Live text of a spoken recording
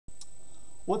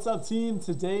What's up, team?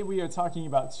 Today we are talking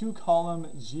about two-column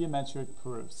geometric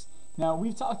proofs. Now,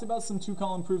 we've talked about some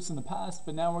two-column proofs in the past,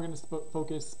 but now we're going to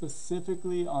focus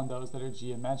specifically on those that are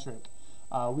geometric.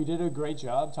 We did a great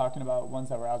job talking about ones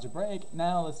that were algebraic.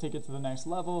 Now let's take it to the next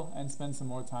level and spend some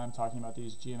more time talking about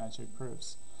these geometric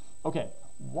proofs. Okay,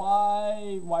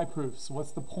 why proofs?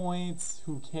 What's the point?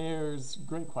 Who cares?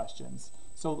 Great questions.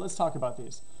 So let's talk about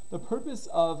these. The purpose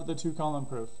of the two-column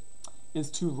proof is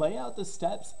to lay out the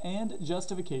steps and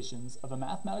justifications of a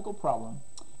mathematical problem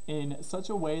in such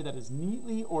a way that is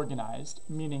neatly organized,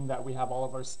 meaning that we have all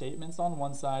of our statements on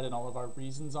one side and all of our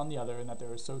reasons on the other, and that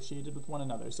they're associated with one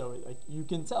another. So you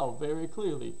can tell very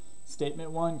clearly,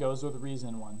 statement 1 goes with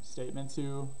reason 1, statement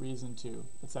 2, reason 2,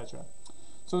 etc.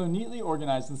 So they're neatly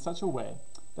organized in such a way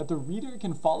that the reader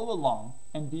can follow along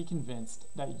and be convinced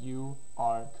that you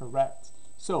are correct.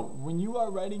 So when you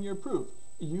are writing your proof,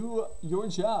 your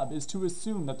job is to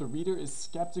assume that the reader is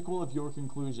skeptical of your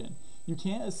conclusion. You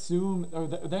can't assume, or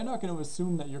they're not going to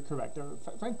assume that you're correct.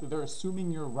 Frankly, they're assuming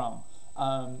you're wrong.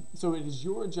 So it is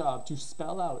your job to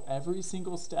spell out every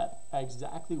single step,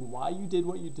 exactly why you did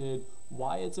what you did,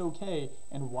 why it's okay,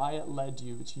 and why it led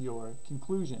you to your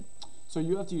conclusion. So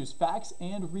you have to use facts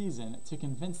and reason to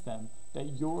convince them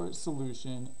that your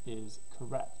solution is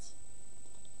correct.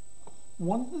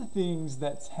 One of the things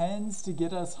that tends to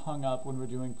get us hung up when we're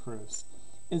doing proofs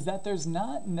is that there's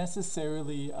not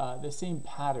necessarily the same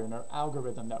pattern or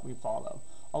algorithm that we follow.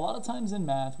 A lot of times in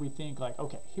math we think like,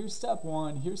 okay, here's step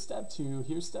 1, here's step 2,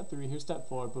 here's step 3, here's step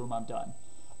 4, boom, I'm done.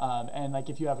 And like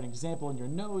if you have an example in your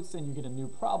notes and you get a new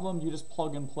problem, you just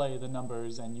plug and play the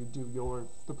numbers and you do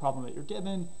the problem that you're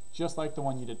given just like the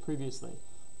one you did previously.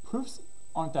 Proofs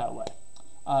aren't that way.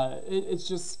 It's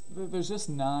just, there's just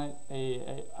not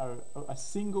a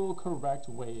single correct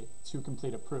way to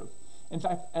complete a proof. In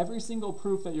fact, every single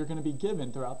proof that you're going to be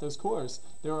given throughout this course,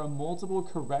 there are multiple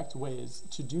correct ways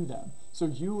to do them. So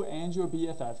you and your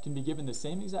BFF can be given the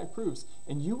same exact proofs,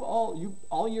 and you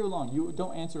all year long, you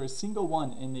don't answer a single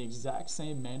one in the exact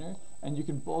same manner, and you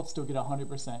can both still get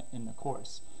 100% in the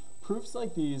course. Proofs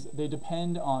like these, they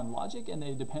depend on logic and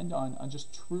they depend on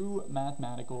just true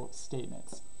mathematical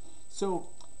statements. So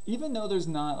even though there's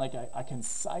not like a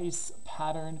concise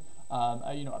pattern,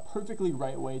 a perfectly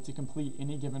right way to complete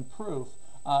any given proof,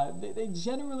 they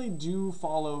generally do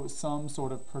follow some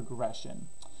sort of progression.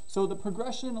 So the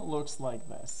progression looks like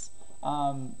this.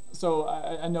 So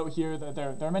I note here that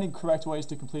there are many correct ways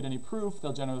to complete any proof.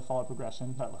 They'll generally follow a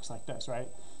progression that looks like this, right?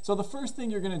 So the first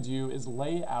thing you're going to do is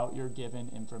lay out your given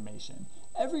information.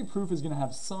 Every proof is going to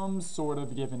have some sort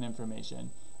of given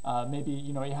information. Maybe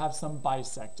you have some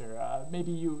bisector.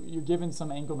 Maybe you're given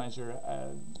some angle measure,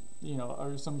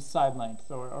 or some side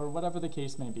length, or whatever the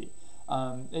case may be.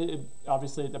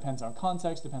 Obviously it depends on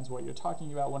context, depends what you're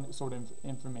talking about, what sort of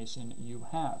information you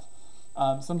have.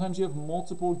 Sometimes you have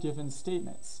multiple given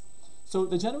statements. So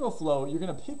the general flow, you're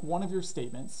going to pick one of your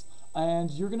statements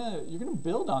and you're gonna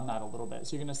build on that a little bit.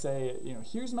 So you're gonna say,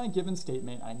 here's my given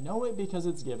statement. I know it because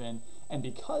it's given, and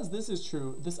because this is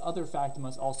true, this other fact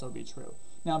must also be true.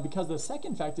 Now, because the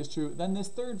second fact is true, then this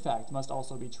third fact must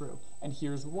also be true. And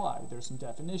here's why. There's some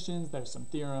definitions, there's some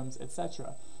theorems,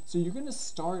 etc. So you're gonna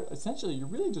start, essentially, you're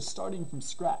really just starting from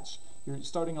scratch. You're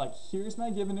starting like, here's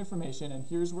my given information and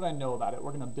here's what I know about it.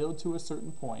 We're gonna build to a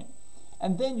certain point.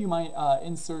 And then you might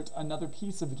insert another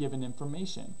piece of given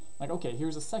information. Like, okay,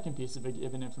 here's a second piece of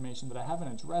given information that I haven't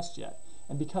addressed yet.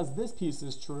 And because this piece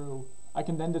is true, I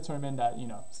can then determine that,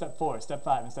 step 4, step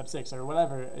 5, and step 6, or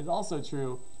whatever is also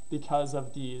true because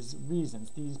of these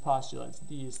reasons, these postulates,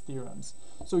 these theorems.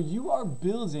 So you are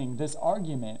building this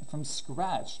argument from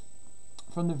scratch,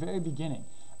 from the very beginning.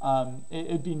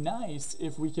 It'd be nice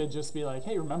if we could just be like,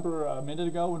 hey, remember a minute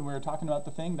ago when we were talking about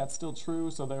the thing? That's still true,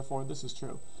 so therefore this is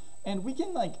true. And we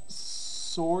can like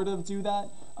sort of do that.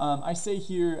 I say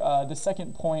here, the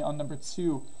second point on number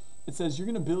 2, it says you're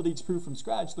going to build each proof from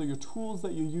scratch, though your tools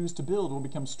that you use to build will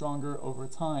become stronger over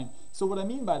time. So what I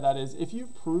mean by that is if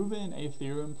you've proven a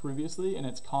theorem previously and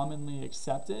it's commonly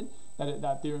accepted that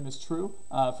that theorem is true,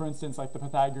 for instance, like the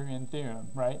Pythagorean theorem,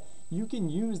 right? You can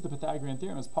use the Pythagorean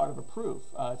theorem as part of a proof.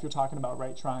 If you're talking about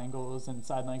right triangles and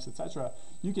side lengths, etc.,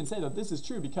 you can say that this is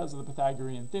true because of the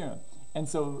Pythagorean theorem. And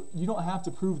so you don't have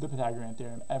to prove the Pythagorean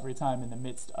theorem every time in the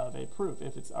midst of a proof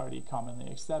if it's already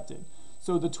commonly accepted.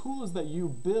 So the tools that you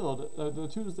build, the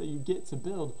tools that you get to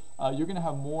build, you're going to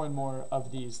have more and more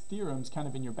of these theorems kind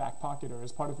of in your back pocket or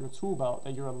as part of your tool belt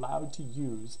that you're allowed to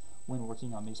use when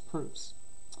working on these proofs.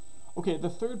 Okay, the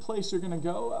third place you're going to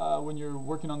go when you're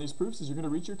working on these proofs is you're going to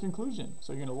reach your conclusion.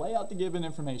 So you're going to lay out the given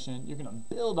information, you're going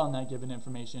to build on that given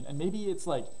information, and maybe it's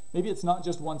not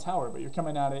just one tower, but you're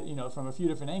coming at it, from a few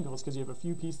different angles because you have a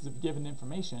few pieces of given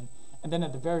information, and then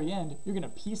at the very end, you're going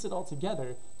to piece it all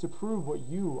together to prove what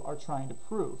you are trying to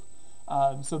prove.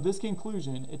 So this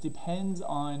conclusion, it depends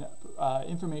on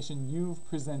information you've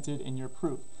presented in your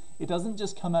proof. It doesn't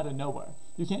just come out of nowhere.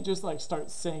 You can't just start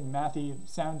saying mathy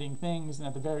sounding things and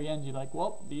at the very end you're like,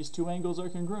 well, these two angles are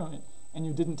congruent, and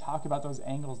you didn't talk about those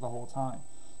angles the whole time.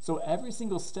 So every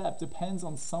single step depends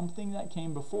on something that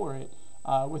came before it,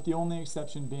 with the only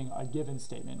exception being a given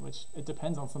statement, which it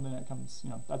depends on something that comes,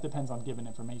 that depends on given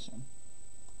information.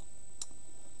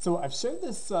 So I've shared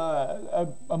this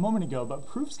a moment ago, but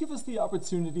proofs give us the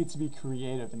opportunity to be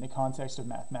creative in the context of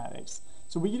mathematics.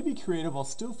 So we get to be creative while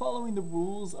still following the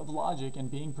rules of logic and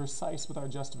being precise with our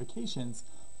justifications,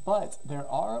 but there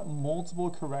are multiple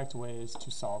correct ways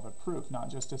to solve a proof, not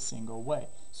just a single way.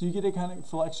 So you get to kind of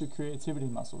flex your creativity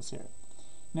muscles here.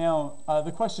 Now,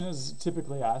 the question is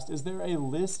typically asked, is there a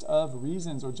list of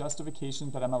reasons or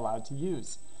justifications that I'm allowed to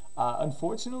use?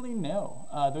 Unfortunately, no.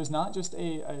 There's not just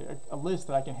a list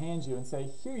that I can hand you and say,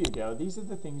 here you go, these are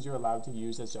the things you're allowed to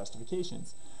use as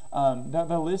justifications.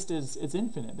 The list it's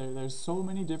infinite. There's so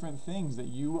many different things that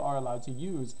you are allowed to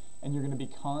use, and you're going to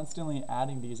be constantly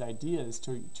adding these ideas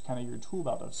to kind of your tool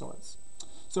belt of sorts.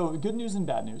 So good news and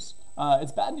bad news.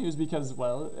 It's bad news because,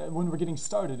 well, when we're getting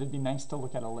started, it'd be nice to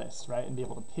look at a list, right, and be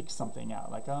able to pick something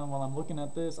out. Like, oh, well, I'm looking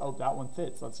at this. Oh, that one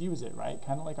fits. Let's use it, right?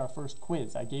 Kind of like our first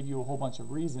quiz. I gave you a whole bunch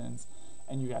of reasons,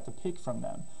 and you got to pick from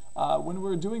them. When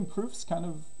we're doing proofs, kind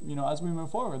of, as we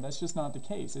move forward, that's just not the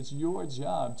case. It's your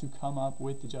job to come up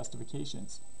with the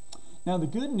justifications. Now, the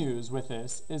good news with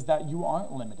this is that you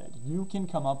aren't limited. You can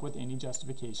come up with any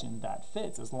justification that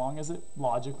fits. As long as it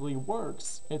logically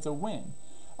works, it's a win.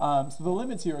 So the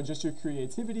limits here are just your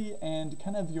creativity and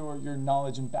kind of your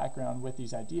knowledge and background with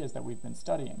these ideas that we've been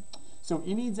studying. So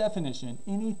any definition,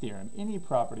 any theorem, any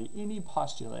property, any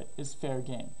postulate is fair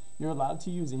game. You're allowed to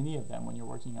use any of them when you're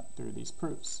working up through these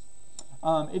proofs.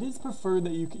 It is preferred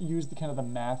that you use the kind of the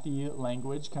mathy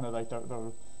language, kind of like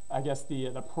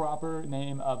the proper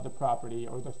name of the property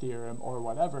or the theorem or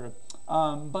whatever.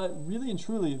 But really and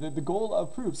truly, the goal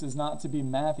of proofs is not to be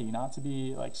mathy, not to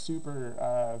be like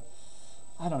super,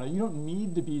 I don't know, you don't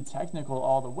need to be technical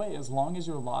all the way. As long as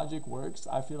your logic works,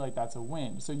 I feel like that's a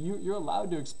win. So you're allowed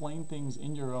to explain things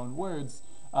in your own words,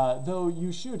 though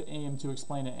you should aim to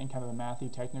explain it in kind of a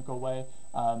mathy technical way.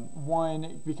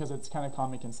 One, because it's kind of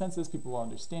common consensus, people will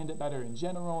understand it better in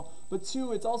general, but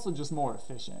two, it's also just more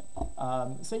efficient.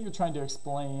 Say you're trying to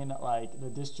explain like the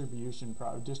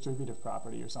distributive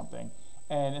property or something,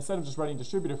 and instead of just writing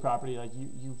distributive property, like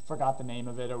you forgot the name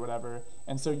of it or whatever,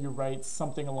 and so you write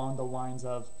something along the lines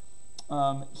of,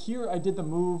 here I did the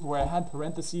move where I had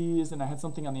parentheses and I had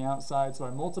something on the outside, so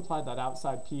I multiplied that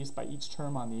outside piece by each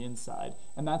term on the inside,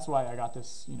 and that's why I got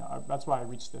this, that's why I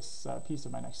reached this piece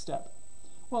of my next step.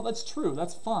 Well, that's true,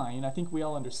 that's fine, I think we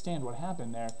all understand what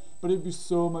happened there, but it'd be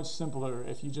so much simpler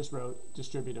if you just wrote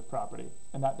distributive property,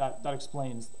 and that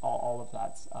explains all of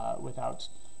that without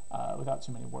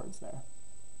too many words there.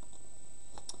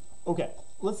 Okay,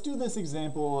 let's do this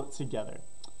example together.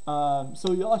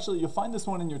 So you'll find this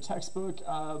one in your textbook,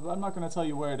 but I'm not going to tell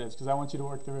you where it is because I want you to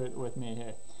work through it with me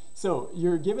here. So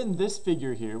you're given this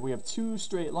figure here. We have two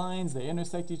straight lines, they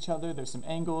intersect each other, there's some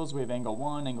angles, we have angle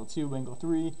 1, angle 2, angle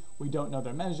 3, we don't know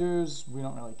their measures, we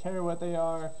don't really care what they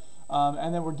are,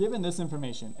 and then we're given this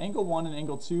information. Angle 1 and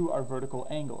angle 2 are vertical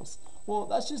angles. Well,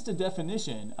 that's just a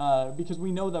definition, because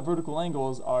we know that vertical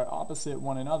angles are opposite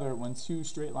one another when two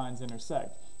straight lines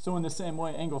intersect. So in the same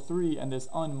way, angle 3 and this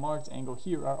unmarked angle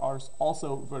here are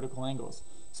also vertical angles.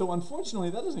 So unfortunately,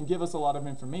 that doesn't give us a lot of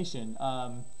information.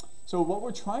 So what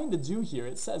we're trying to do here,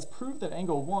 it says prove that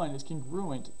angle 1 is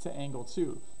congruent to angle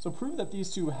 2. So prove that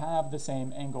these two have the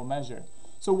same angle measure.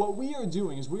 So what we are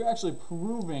doing is we're actually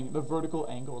proving the vertical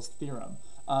angles theorem.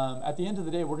 At the end of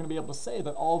the day, we're going to be able to say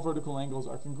that all vertical angles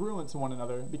are congruent to one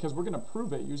another because we're going to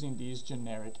prove it using these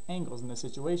generic angles in this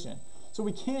situation. So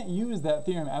we can't use that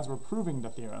theorem as we're proving the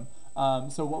theorem.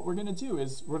 So what we're going to do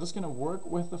is we're just going to work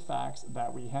with the facts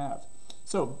that we have.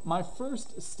 So my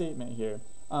first statement here,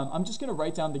 I'm just going to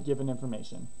write down the given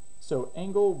information. So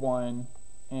angle 1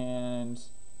 and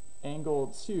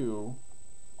angle 2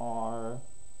 are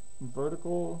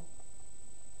vertical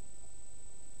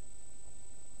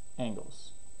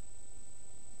angles.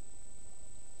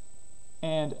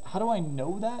 And how do I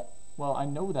know that? Well, I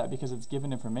know that because it's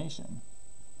given information.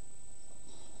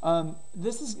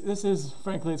 This is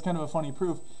frankly, it's kind of a funny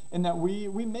proof in that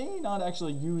we may not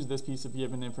actually use this piece of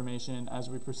given information as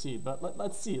we proceed, but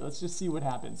let's see. Let's just see what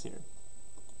happens here.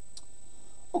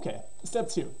 Okay, step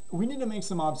 2. We need to make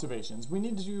some observations. We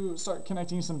need to start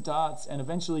connecting some dots and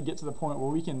eventually get to the point where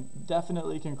we can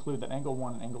definitely conclude that angle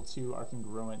 1 and angle 2 are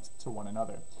congruent to one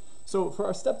another. So for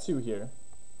our step 2 here,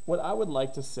 what I would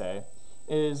like to say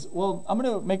is, well, I'm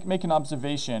going to make an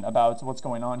observation about what's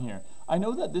going on here. I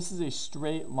know that this is a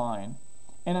straight line,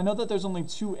 and I know that there's only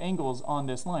 2 angles on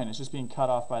this line. It's just being cut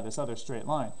off by this other straight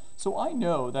line. So I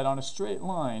know that on a straight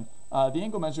line, the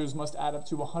angle measures must add up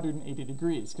to 180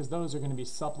 degrees, because those are going to be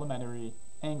supplementary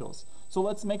angles. So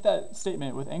let's make that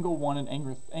statement with angle 1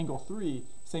 and angle 3,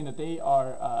 saying that they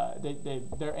are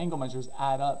their angle measures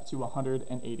add up to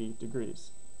 180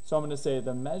 degrees. So I'm going to say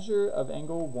the measure of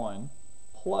angle 1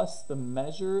 plus the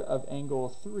measure of angle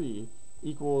 3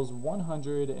 equals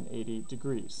 180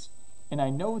 degrees. And I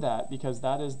know that because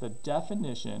that is the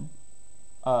definition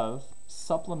of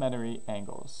supplementary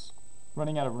angles.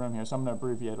 Running out of room here, so I'm going to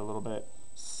abbreviate a little bit.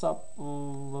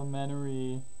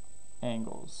 Supplementary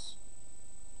angles.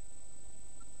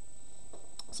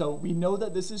 So we know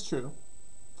that this is true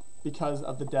because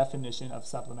of the definition of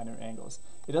supplementary angles.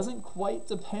 It doesn't quite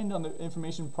depend on the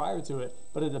information prior to it,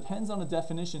 but it depends on a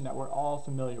definition that we're all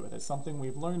familiar with. It's something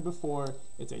we've learned before.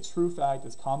 It's a true fact.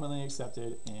 It's commonly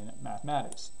accepted in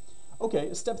mathematics.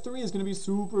 Okay, step 3 is going to be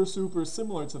super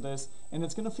similar to this, and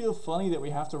it's going to feel funny that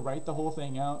we have to write the whole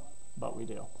thing out, but we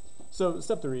do. So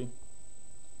step 3,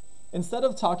 instead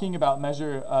of talking about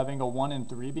measure of angle 1 and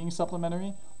 3 being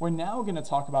supplementary, we're now going to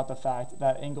talk about the fact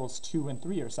that angles 2 and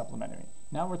 3 are supplementary.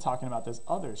 Now we're talking about this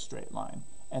other straight line,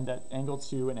 and that angle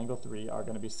 2 and angle 3 are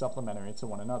going to be supplementary to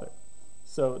one another.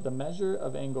 So the measure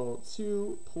of angle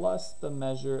 2 plus the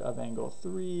measure of angle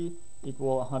 3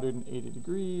 equal 180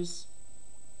 degrees.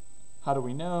 How do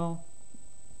we know?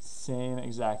 Same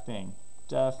exact thing.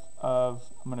 Def of,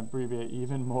 I'm going to abbreviate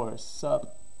even more,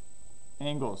 sup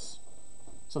angles.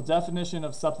 So definition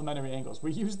of supplementary angles.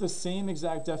 We use the same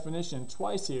exact definition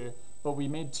twice here, but we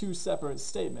made 2 separate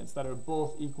statements that are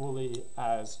both equally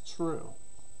as true.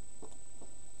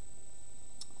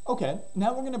 Okay,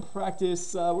 now we're going to practice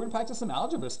some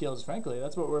algebra skills, frankly.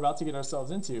 That's what we're about to get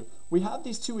ourselves into. We have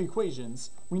these 2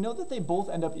 equations. We know that they both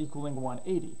end up equaling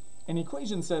 180. An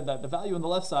equation said that the value on the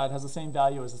left side has the same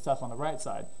value as the stuff on the right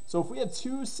side. So if we have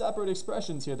 2 separate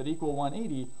expressions here that equal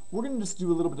 180, we're going to just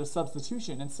do a little bit of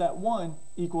substitution and set one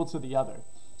equal to the other.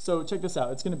 So check this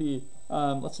out. It's going to be,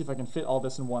 let's see if I can fit all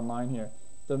this in one line here.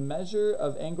 The measure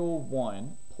of angle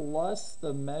 1 plus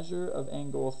the measure of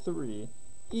angle 3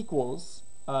 equals,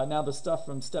 now the stuff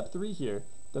from step 3 here,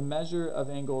 the measure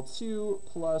of angle 2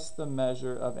 plus the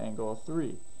measure of angle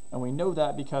 3. And we know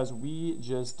that because we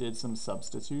just did some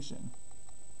substitution.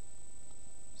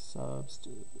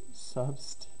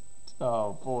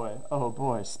 Oh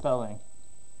boy, spelling.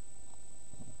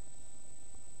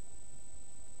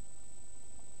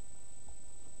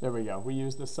 There we go. We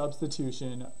use the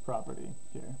substitution property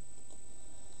here.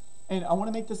 And I want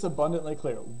to make this abundantly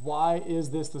clear. Why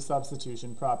is this the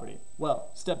substitution property? Well,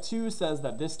 step 2 says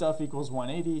that this stuff equals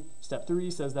 180. Step 3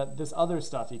 says that this other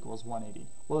stuff equals 180.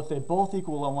 Well, if they both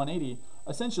equal 180,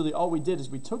 essentially all we did is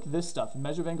we took this stuff,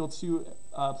 measure of angle 2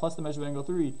 plus the measure of angle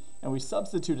 3, and we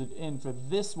substituted in for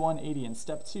this 180 in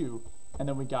step 2, and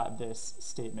then we got this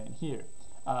statement here.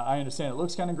 I understand it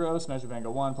looks kind of gross. Measure of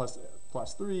angle 1 plus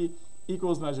 3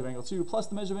 equals the measure of angle 2 plus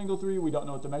the measure of angle 3. We don't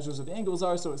know what the measures of the angles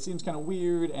are, so it seems kind of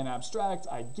weird and abstract.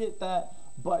 I get that,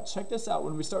 but check this out.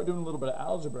 When we start doing a little bit of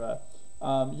algebra,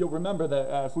 you'll remember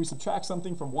that if we subtract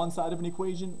something from one side of an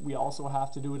equation, we also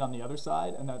have to do it on the other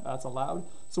side, and that's allowed.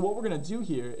 So what we're going to do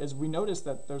here is we notice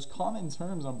that there's common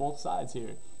terms on both sides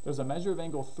here. There's a measure of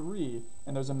angle 3,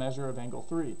 and there's a measure of angle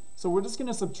 3. So we're just going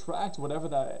to subtract whatever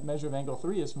that measure of angle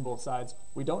 3 is from both sides.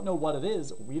 We don't know what it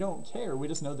is. We don't care. We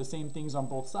just know the same things on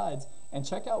both sides. And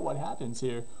check out what happens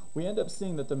here. We end up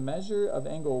seeing that the measure of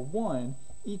angle 1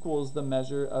 equals the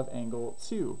measure of angle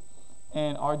 2.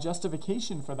 And our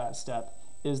justification for that step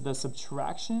is the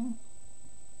subtraction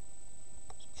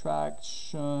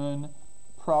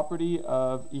property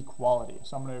of equality.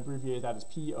 So I'm going to abbreviate that as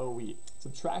POE.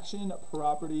 Subtraction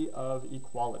property of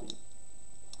equality.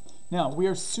 Now, we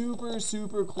are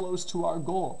super close to our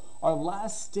goal. Our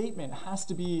last statement has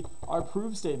to be our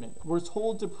proof statement. We're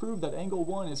told to prove that angle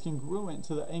 1 is congruent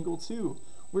to the angle 2.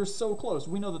 We're so close.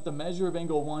 We know that the measure of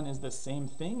angle 1 is the same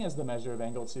thing as the measure of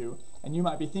angle 2. And you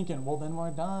might be thinking, well, then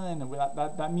we're done.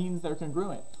 That means they're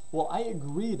congruent. Well, I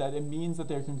agree that it means that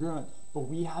they're congruent, but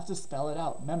we have to spell it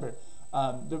out. Remember,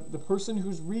 the person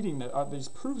who's reading these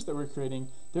proofs that we're creating,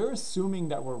 they're assuming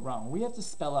that we're wrong. We have to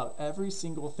spell out every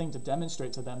single thing to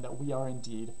demonstrate to them that we are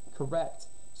indeed correct.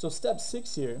 So step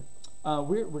 6 here,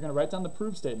 we're going to write down the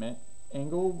proof statement.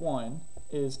 Angle 1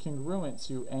 is congruent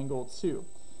to angle 2.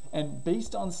 And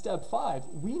based on step 5,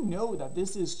 we know that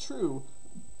this is true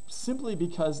simply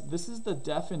because this is the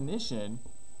definition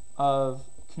of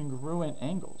congruent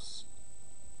angles.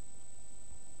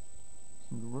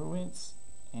 Congruent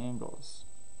angles.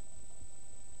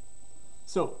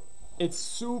 So it's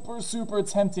super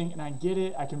tempting, and I get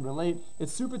it, I can relate.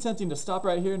 It's super tempting to stop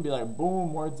right here and be like,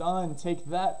 boom, we're done, take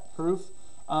that proof.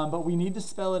 But we need to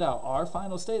spell it out. Our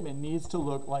final statement needs to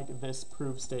look like this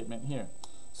proof statement here.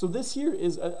 So this here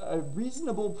is a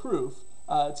reasonable proof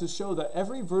to show that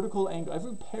every vertical angle,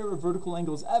 every pair of vertical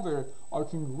angles ever are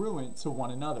congruent to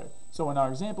one another. So in our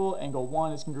example, angle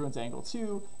 1 is congruent to angle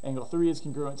 2, angle 3 is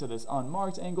congruent to this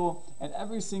unmarked angle, and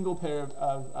every single pair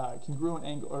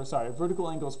of vertical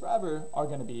angles forever are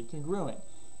going to be congruent.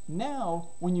 Now,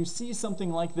 when you see something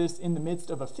like this in the midst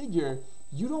of a figure,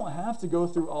 you don't have to go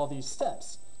through all these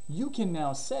steps. You can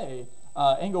now say,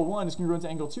 angle 1 is congruent to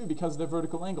angle 2 because they're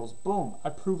vertical angles. Boom,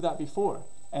 I proved that before.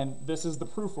 And this is the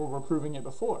proof where we're proving it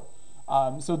before.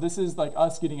 So this is like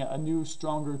us getting a new,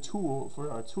 stronger tool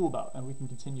for our tool belt, and we can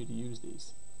continue to use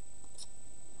these.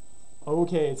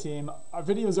 Okay, team, our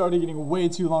video is already getting way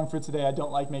too long for today. I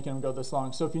don't like making them go this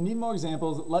long. So if you need more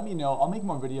examples, let me know. I'll make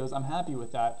more videos. I'm happy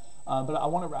with that. But I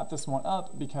want to wrap this one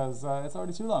up because it's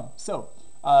already too long. So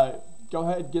go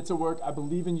ahead, get to work. I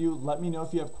believe in you. Let me know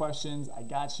if you have questions. I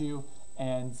got you.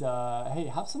 And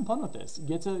hey, have some fun with this.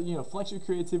 Get to flex your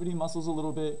creativity muscles a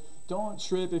little bit. Don't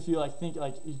trip if you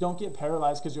you don't get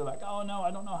paralyzed because you're like, oh no,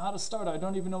 I don't know how to start. I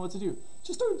don't even know what to do.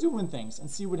 Just start doing things and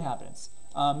see what happens.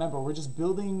 Remember, we're just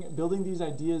building these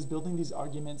ideas, building these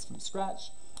arguments from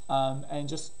scratch, and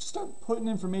just start putting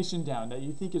information down that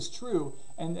you think is true,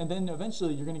 and then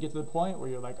eventually you're going to get to the point where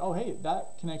you're like, oh hey,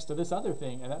 that connects to this other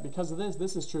thing, and that because of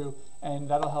this is true, and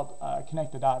that'll help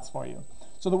connect the dots for you.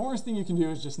 So the worst thing you can do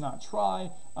is just not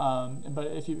try, but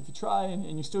if you try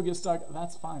and you still get stuck,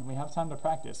 that's fine. We have time to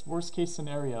practice. Worst case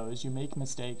scenario is you make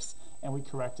mistakes and we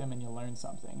correct them and you learn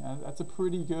something. That's a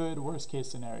pretty good worst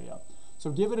case scenario. So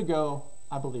give it a go.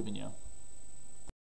 I believe in you.